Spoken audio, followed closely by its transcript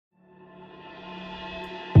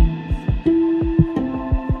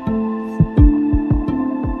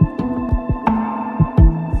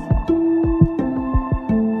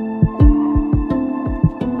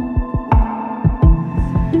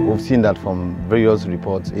seen that from various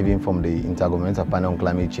reports, even from the Intergovernmental Panel on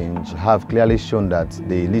Climate Change, have clearly shown that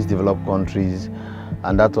the least developed countries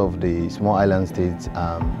and that of the small island states,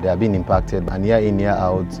 they are being impacted. And year in, year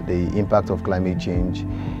out, the impact of climate change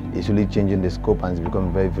is really changing the scope and it's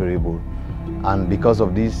becoming very variable. And because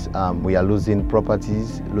of this, we are losing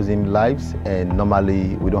properties, losing lives, and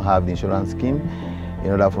normally we don't have the insurance scheme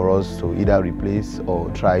in order for us to either replace or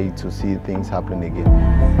try to see things happening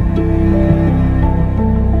again.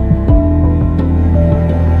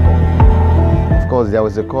 Of course, there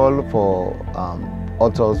was a call for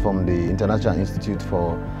authors from the International Institute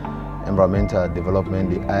for Environmental Development,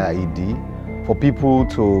 the IIED, for people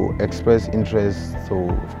to express interest to,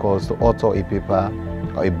 of course, to author a paper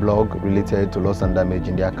or a blog related to loss and damage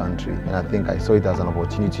in their country. And I think I saw it as an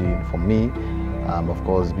opportunity for me, of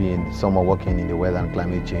course, being someone working in the weather and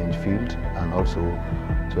climate change field, and also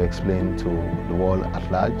to explain to the world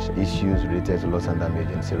at large issues related to loss and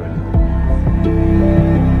damage in Sierra Leone.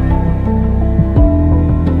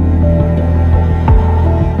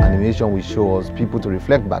 Animation will show us people to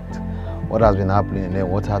reflect back what has been happening and then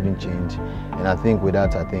what has been changed. And I think with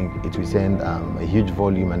that, I think it will send a huge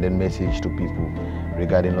volume and then message to people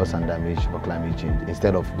regarding loss and damage for climate change,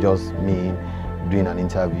 instead of just me doing an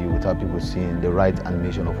interview without people seeing the right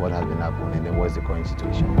animation of what has been happening and then what's the current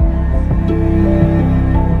situation.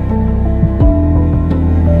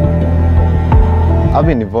 I've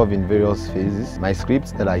been involved in various phases. My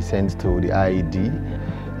scripts that I sent to the IIED,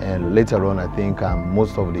 and later on I think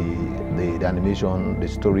most of the animation, the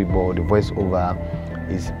storyboard, the voiceover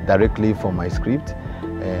is directly from my script.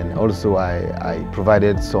 And also I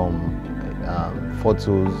provided some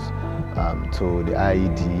photos to the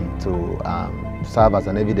IIED to serve as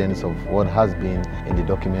an evidence of what has been in the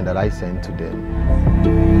document that I sent to them.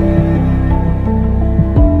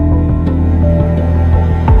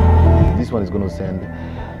 This one is going to send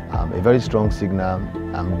a very strong signal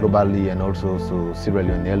globally and also to Sierra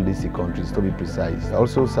Leone, LDC countries to be precise.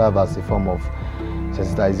 Also serve as a form of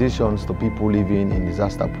sensitizations to people living in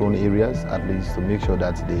disaster-prone areas, at least to make sure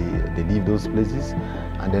that they leave those places,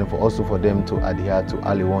 and then also for them to adhere to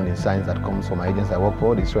early warning signs that comes from my agency I work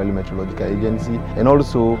for, the Israeli Meteorological Agency, and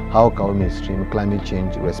also how can we mainstream climate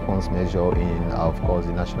change response measure in, of course,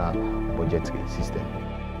 the national budget system.